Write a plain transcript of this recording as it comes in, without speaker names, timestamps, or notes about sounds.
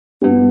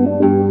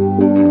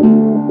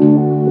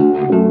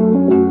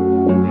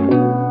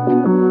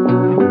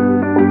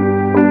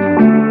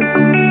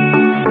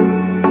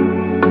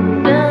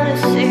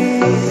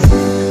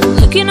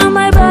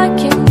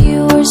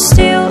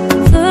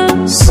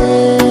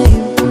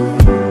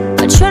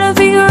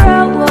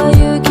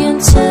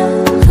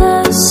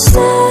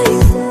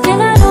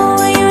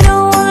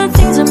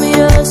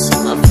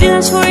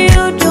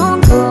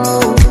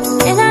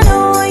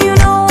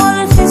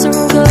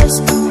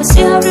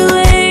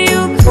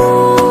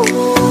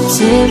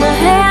my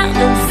hand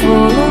and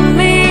follow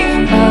me.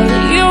 I'll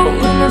let you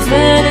in my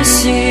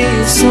fantasy.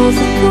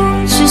 Something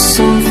gorgeous,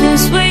 something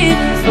sweet.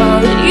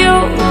 Follow you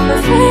in my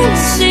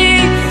fantasy.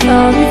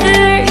 I'll be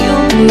there,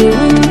 you'll be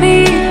with me.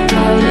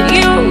 I'll let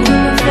you in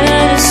my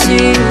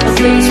fantasy. A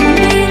place we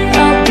meet,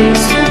 a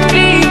place to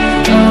be.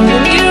 I'll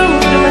let you in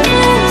my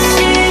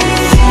fantasy.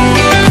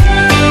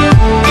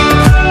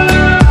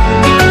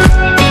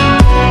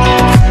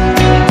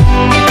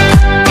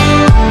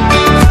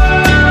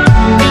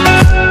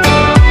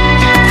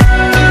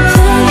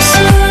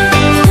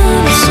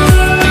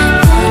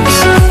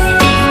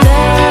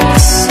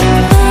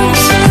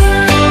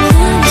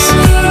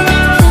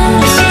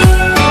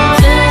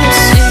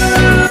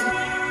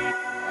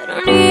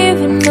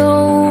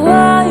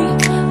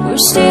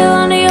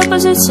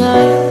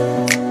 Side.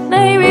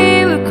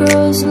 Maybe we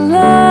cross the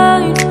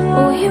line.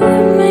 Oh, you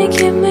would make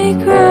me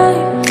cry.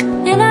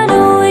 And I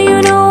know that you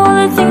know all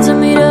the things that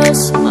made us.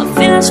 My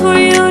feelings for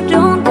you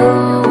don't go.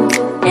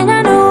 And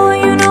I know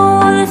you know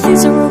all the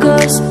things that broke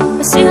us.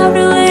 I still have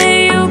to let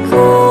you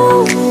go.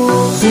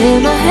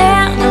 Take my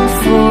hand and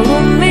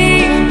follow me.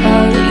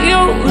 I'll let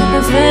you in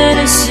my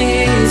fantasy.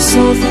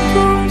 Something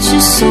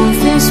gorgeous,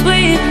 something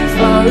sweet.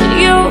 Follow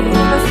you in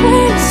my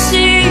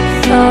fantasy.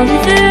 I'll be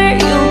there,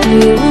 you'll be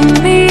with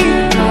me.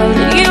 I'll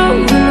let you in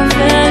my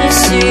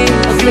fantasy.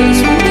 A place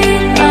we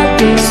meet, a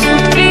place to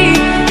be.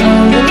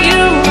 I'll let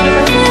you in my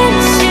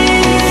fantasy.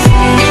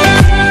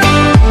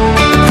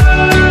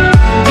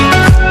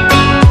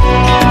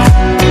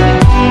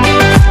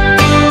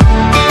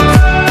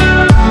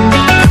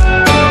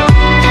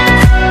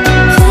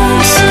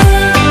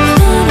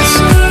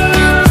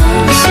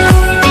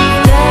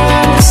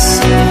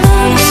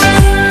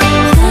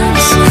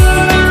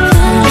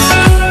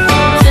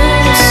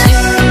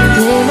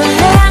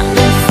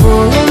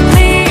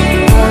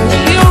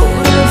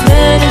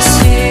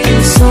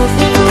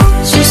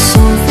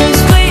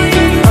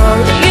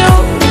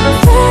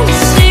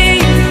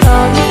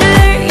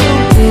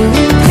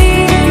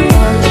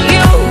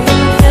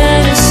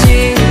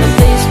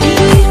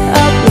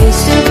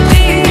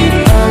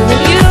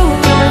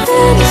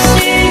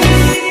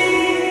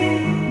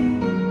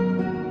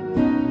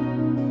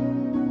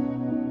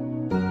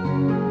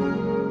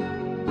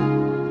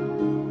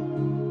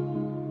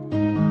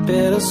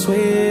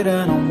 Bittersweet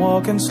and I'm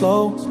walking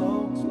slow.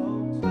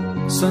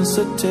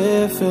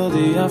 Sensitive, feel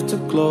the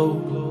afterglow.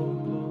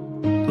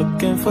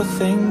 Looking for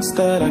things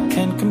that I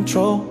can't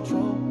control.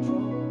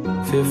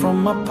 Fear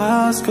from my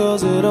past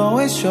cause it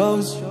always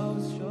shows.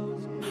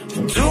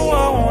 Do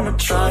I wanna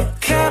try?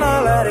 Can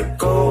I let it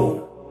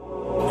go?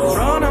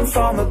 Running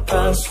from the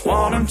past,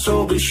 wanting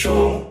to be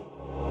sure.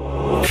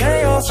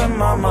 Chaos in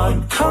my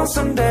mind,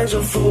 constant deja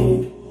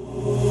vu.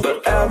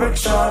 But every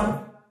time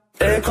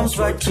it comes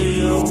back to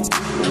you.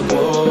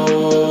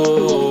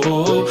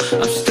 Whoa,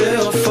 I'm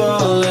still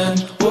falling.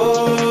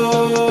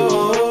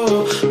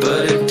 Whoa,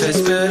 but it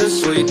tastes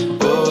bittersweet.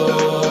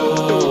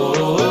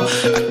 Whoa,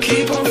 I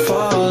keep on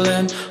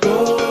falling.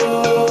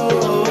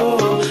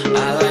 Whoa,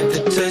 I like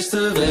the taste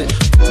of it.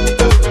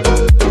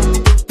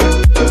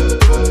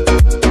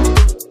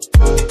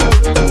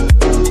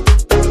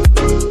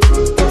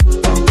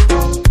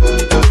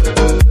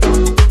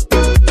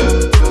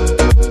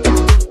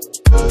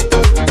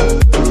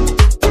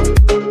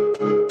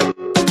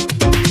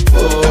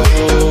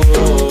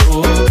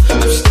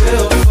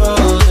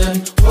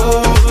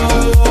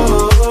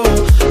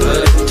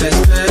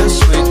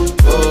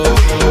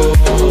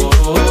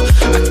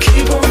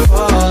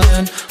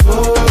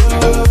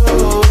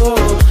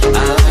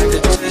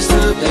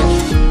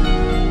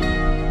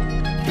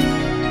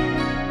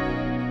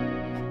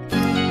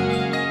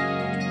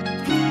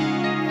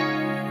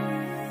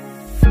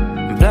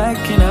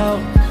 Blacking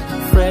out,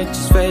 afraid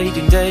just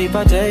fading day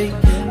by day.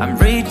 I'm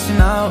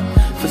reaching out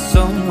for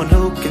someone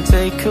who can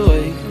take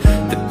away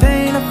the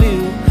pain I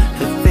feel,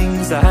 the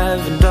things I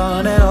haven't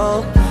done at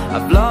all.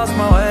 I've lost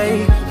my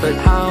way, but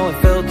how I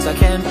felt I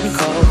can't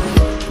recall.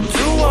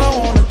 Do I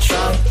wanna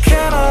try?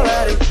 Can I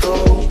let it go?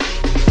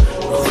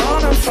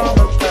 Running from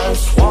the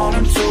past,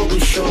 wanting to be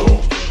sure.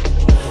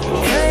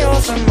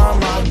 Chaos in my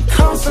mind,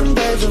 constant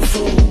deja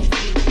vu.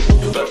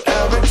 But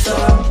every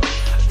time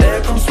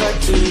it comes back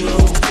to you.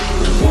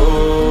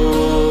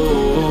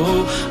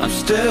 Whoa, I'm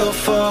still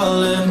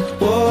falling.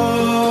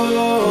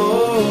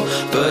 Whoa,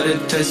 but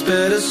it tastes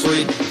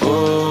bittersweet.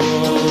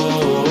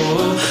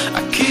 Whoa,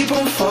 I keep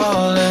on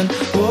falling.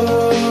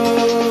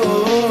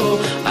 Whoa,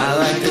 I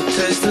like the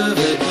taste of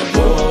it.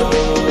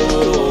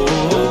 Whoa,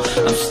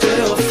 I'm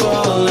still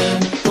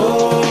falling.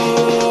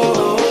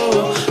 Whoa,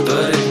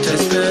 but it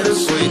tastes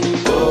bittersweet.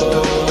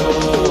 Whoa,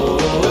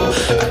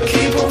 I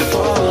keep on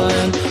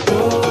falling.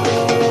 Whoa,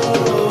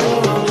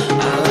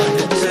 I like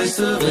the taste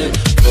of it.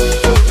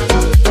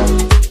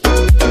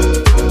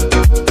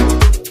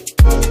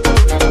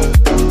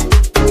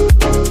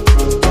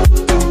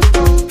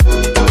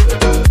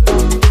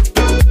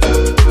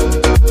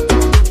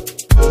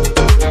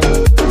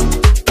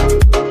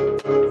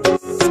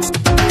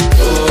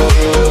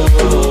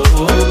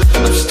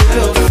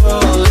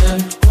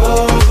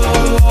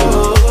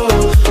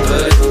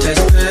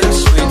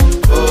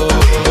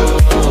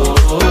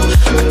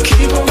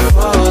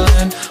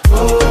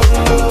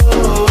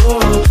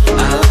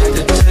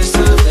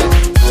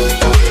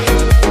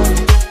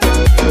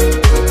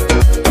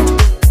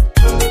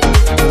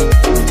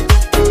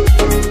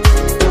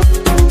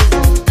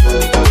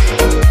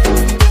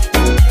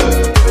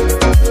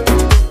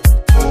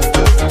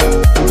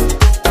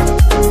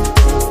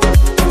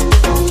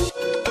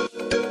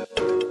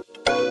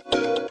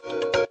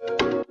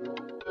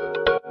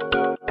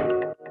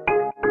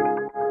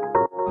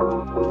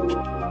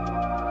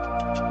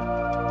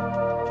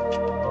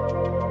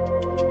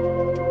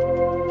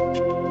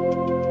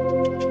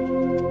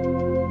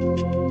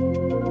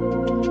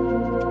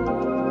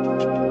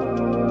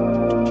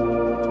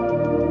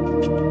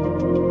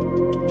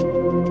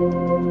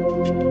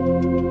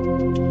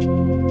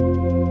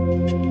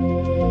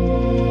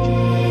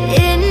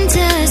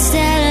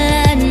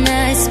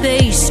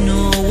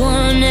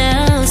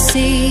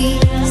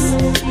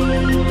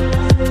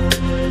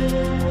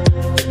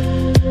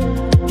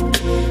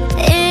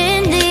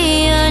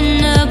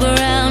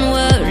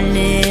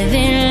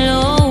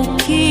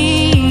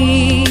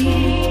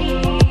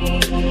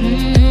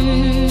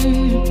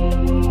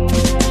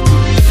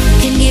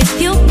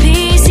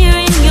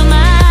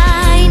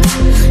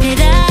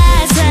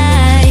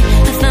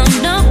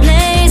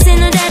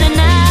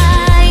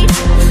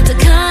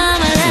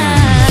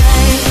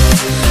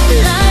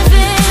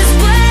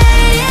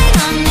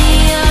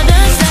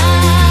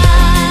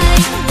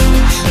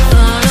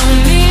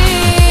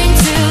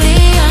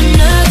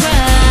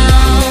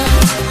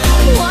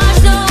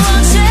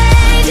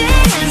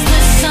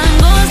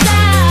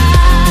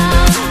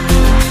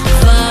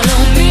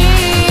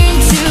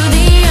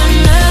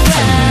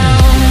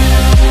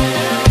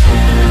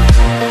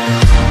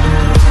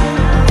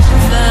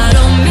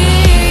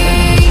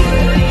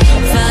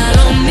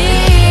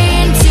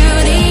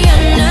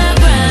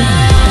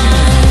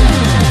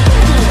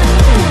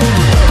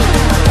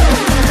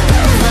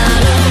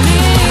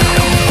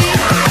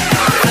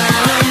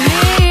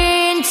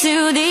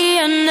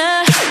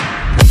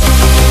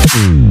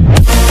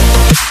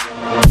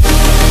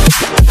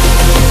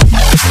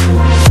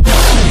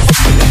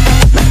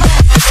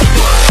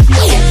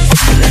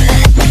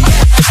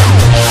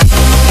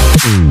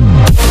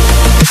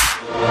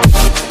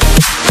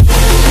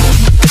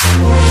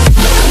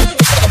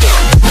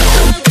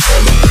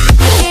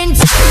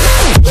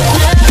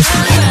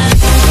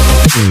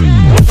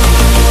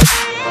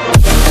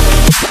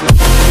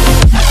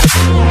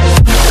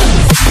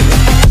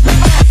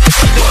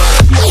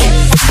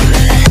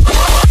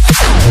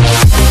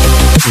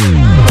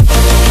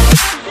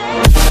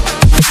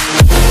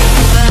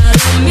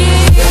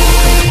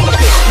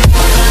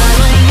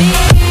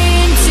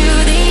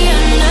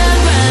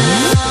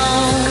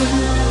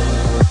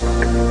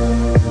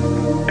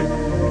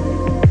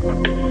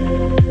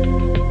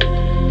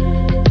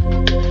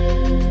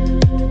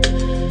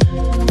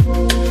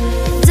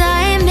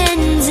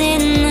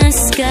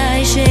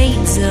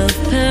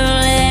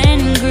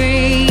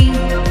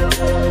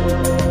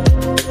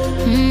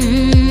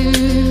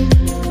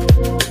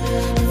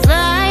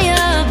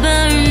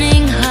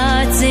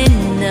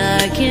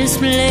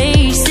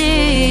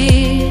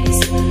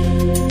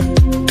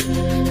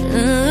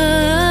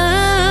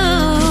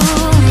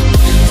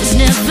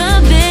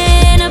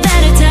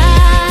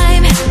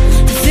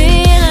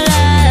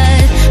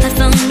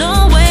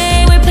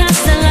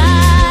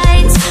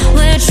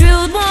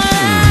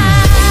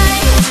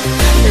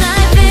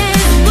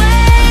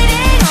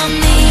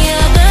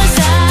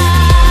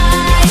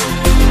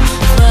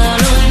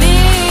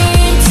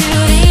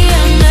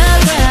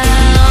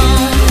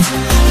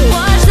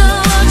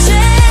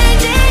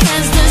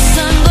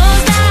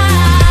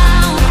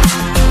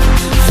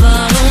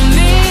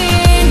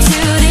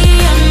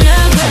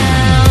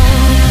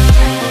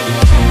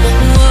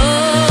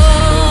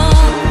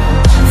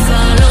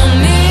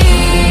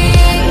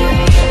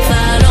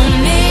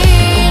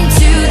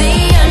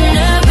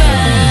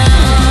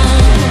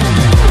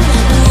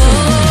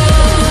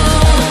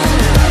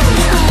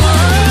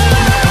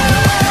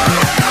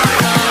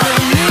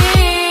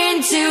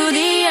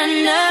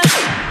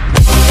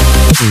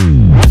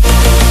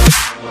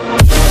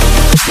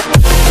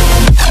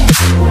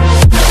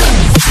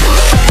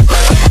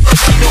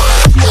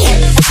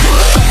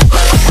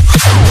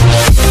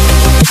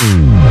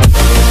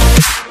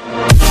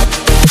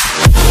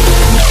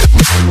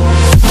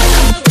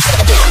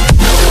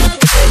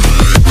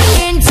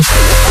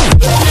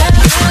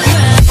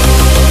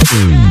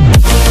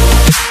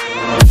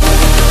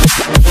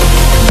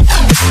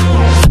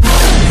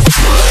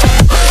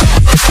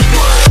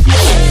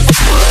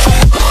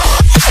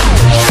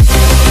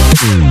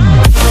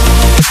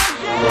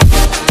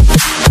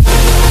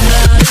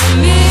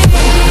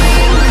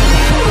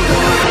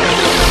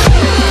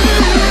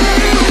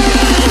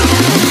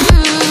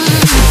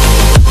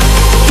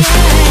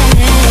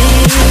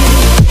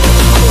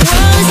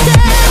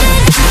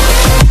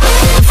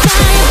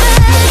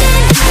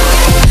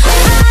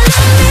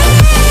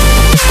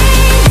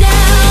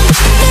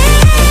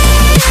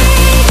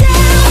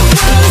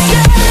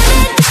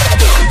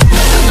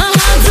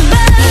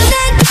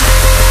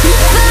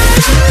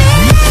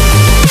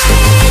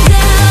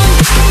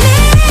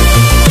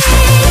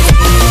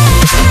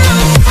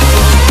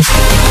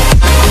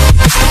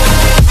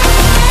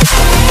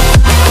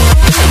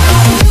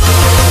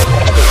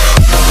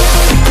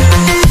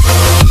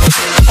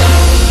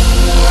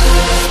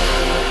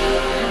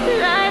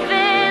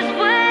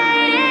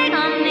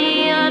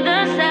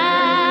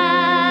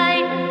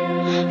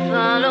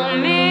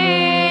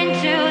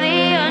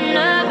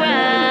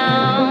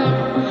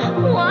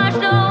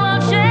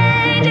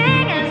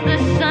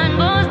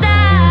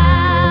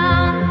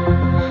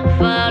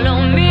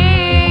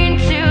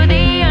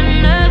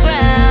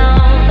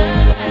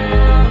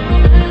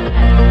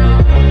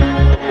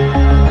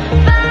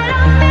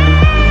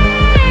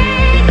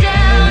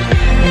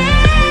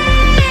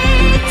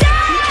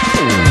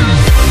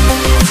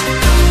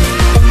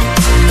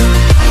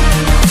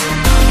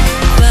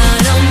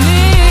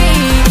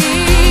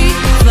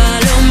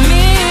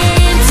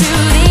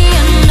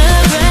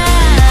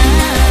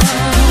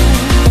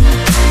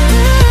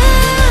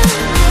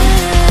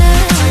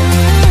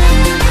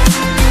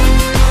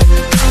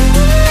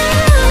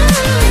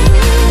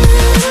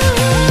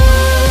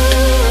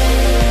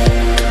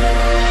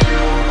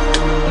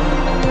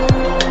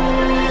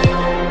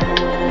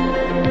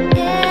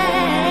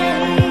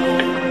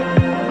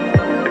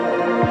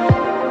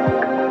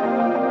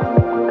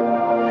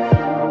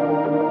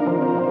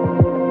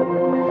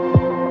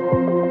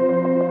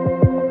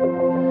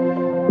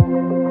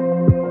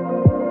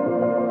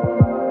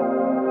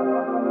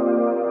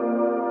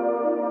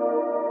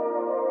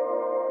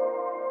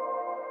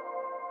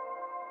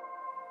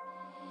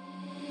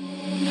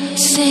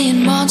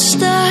 Seeing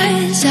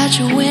monsters out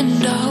your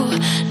window.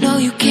 No,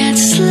 you can't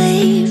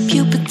sleep,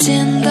 you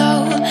pretend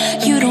though.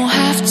 You don't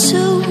have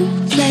to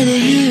play the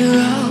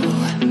hero,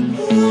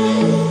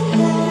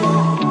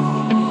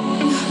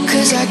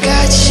 'cause I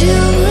got you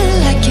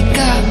like you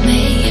got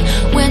me.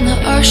 When the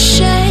earth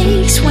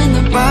shakes, when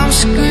the bombs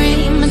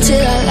scream,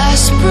 until our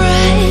last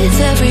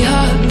breath, every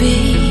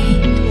heartbeat.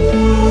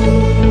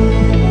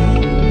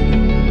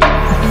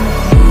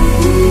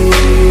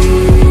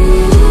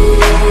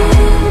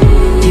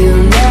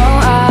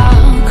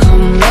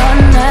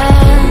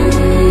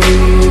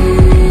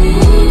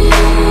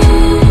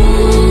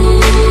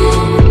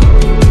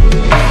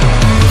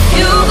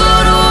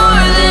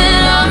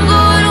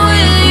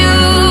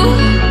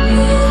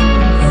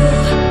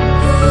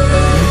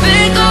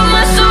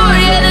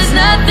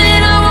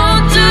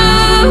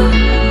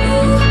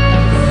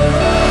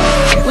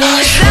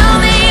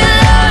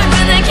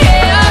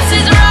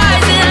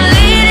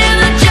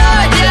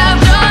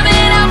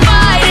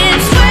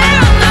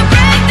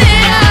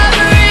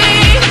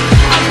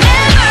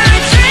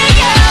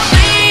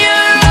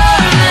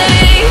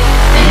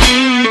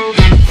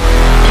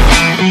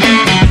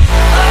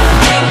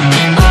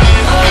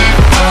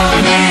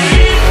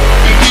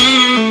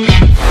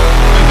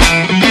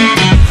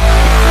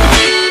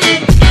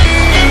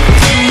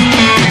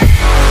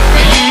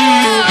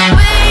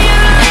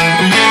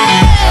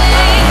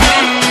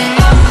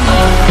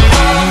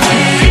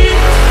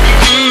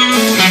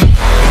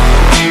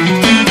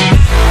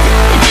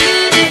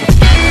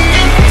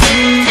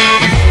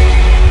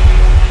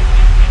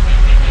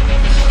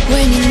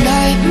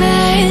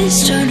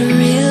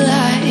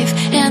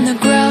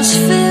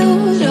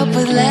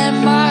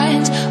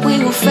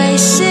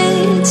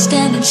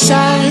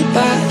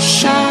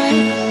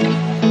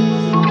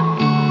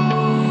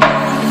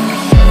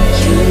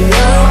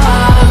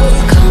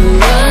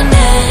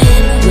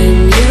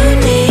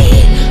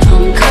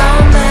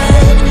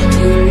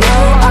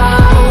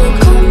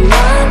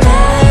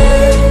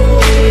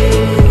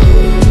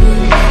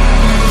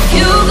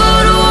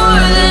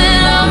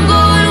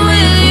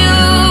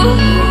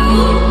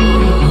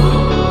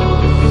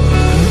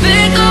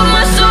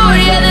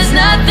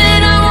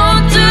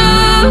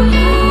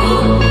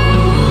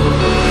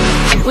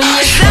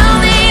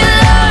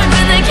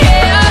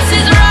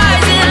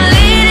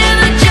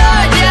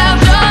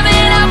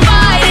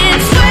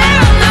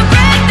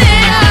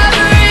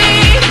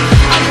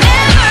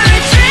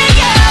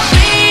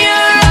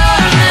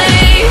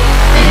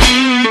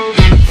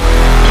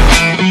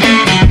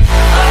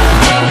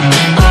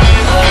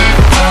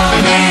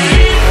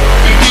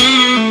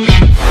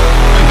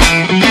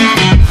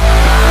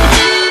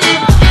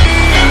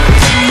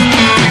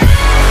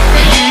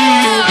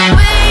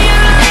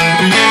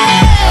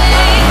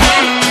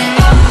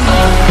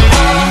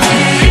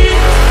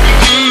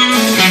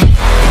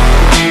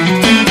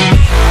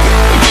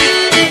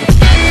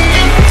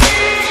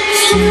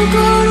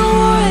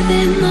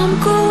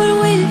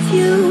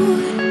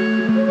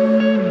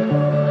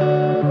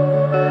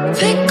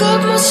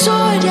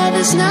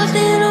 there's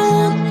nothing I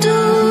won't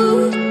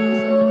do.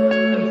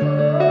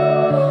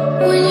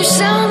 When you're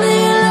sounding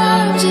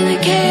alarms and the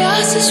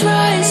chaos is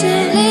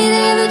rising,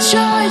 leading the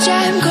charge,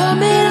 I'm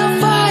coming,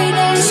 I'm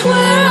fighting.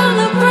 Swear on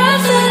the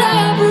breath that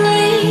I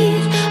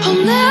breathe,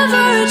 I'll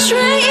never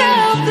retreat,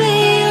 yeah, I'll be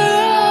your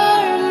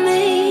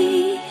army.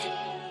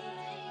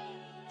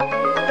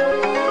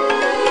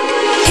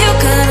 You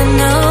gotta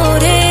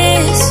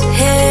notice,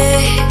 hey,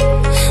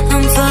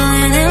 I'm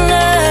falling in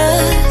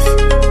love,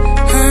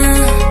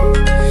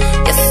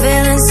 you're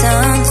feeling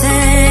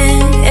something,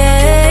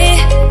 hey,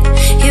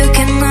 you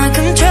cannot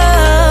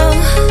control.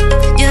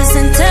 Just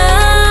in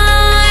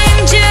time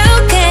you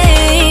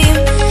came,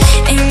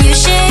 and you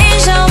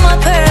changed all my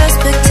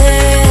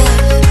perspective.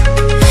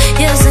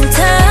 Just in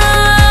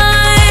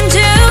time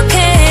you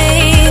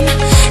came,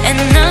 and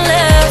I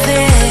love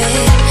it,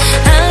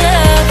 I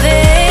love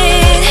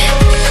it.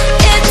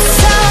 It's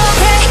so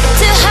great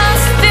to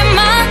have you in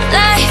my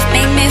life,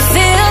 make me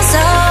feel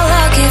so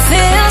lucky,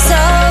 feel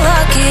so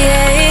lucky,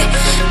 yeah.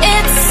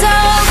 It's so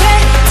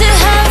great to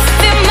have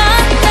you in my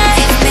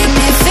life, make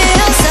me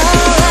feel so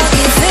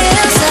lucky,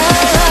 feel so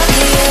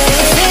lucky, yeah.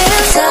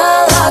 Feel so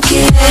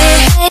lucky, yeah.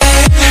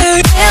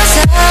 Feel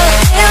so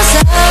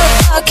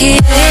lucky,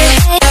 yeah.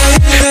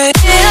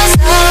 Feel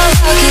so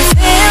lucky,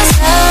 yeah.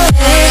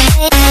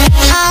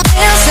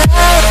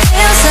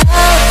 Feel so,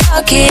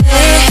 lucky,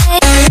 yeah.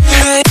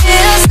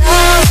 Feel so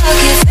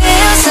lucky,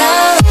 feel so,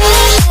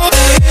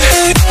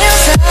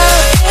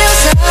 feel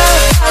so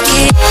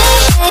lucky.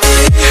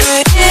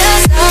 Feel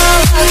so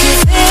lucky,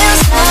 feel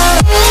so,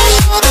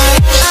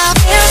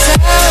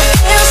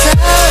 feel so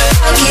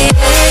lucky.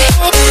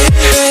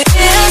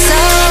 Feel so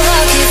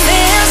lucky,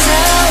 feel so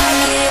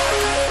lucky.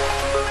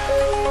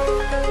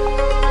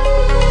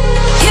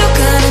 You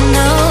gotta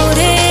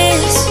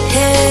notice,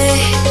 hey,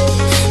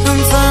 I'm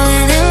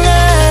falling in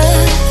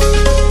love,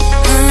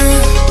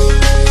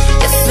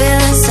 you're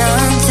feeling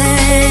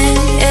something,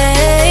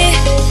 hey,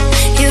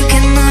 you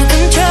cannot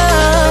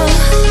control.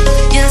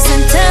 Just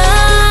in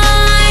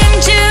time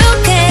you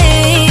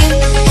came,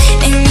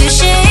 and you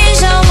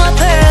changed all my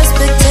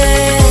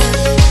perspective.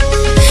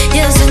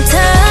 Just in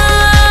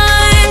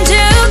time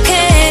you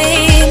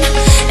came,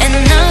 and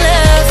I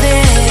love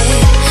it,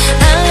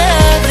 I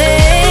love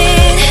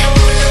it.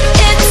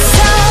 It's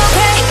so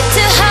great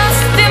to have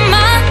you in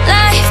my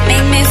life,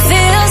 make me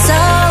feel so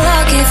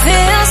lucky,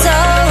 feel so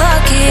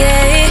lucky,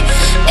 yeah.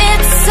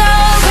 It's so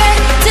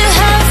great to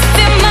have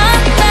you in my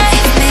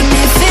life, make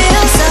me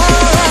feel so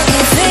lucky,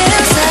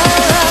 feel so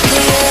lucky,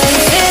 yeah.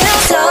 Feel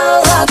so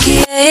lucky,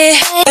 yeah.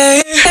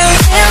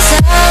 Feel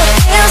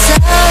so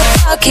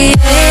lucky,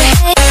 yeah.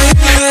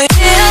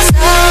 Feel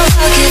so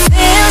lucky,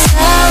 feel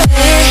so,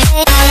 yeah.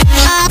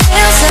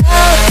 Feel so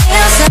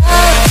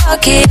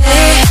lucky, yeah.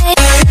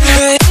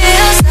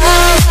 Feel so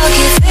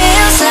lucky,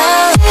 feel so,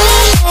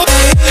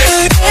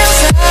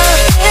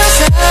 feel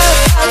so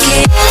lucky.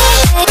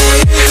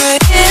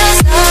 Feel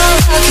so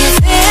lucky,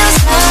 feel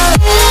so,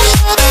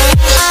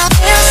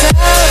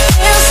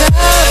 feel so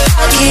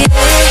lucky.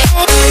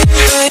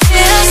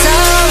 Feel so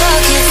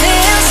lucky,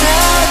 feel so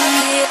lucky.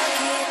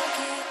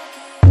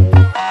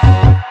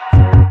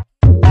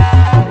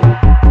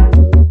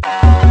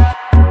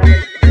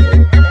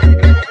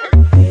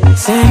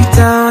 Sink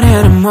down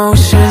and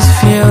emotions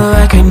feel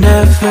like I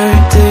never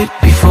did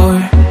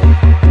before.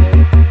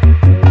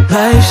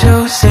 Live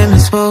shows and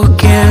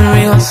unspoken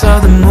reels of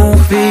the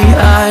movie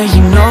I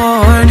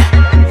ignored.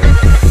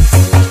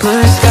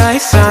 Blue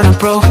skies on a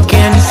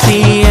broken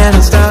sea, and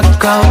I'm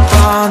stuck up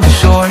on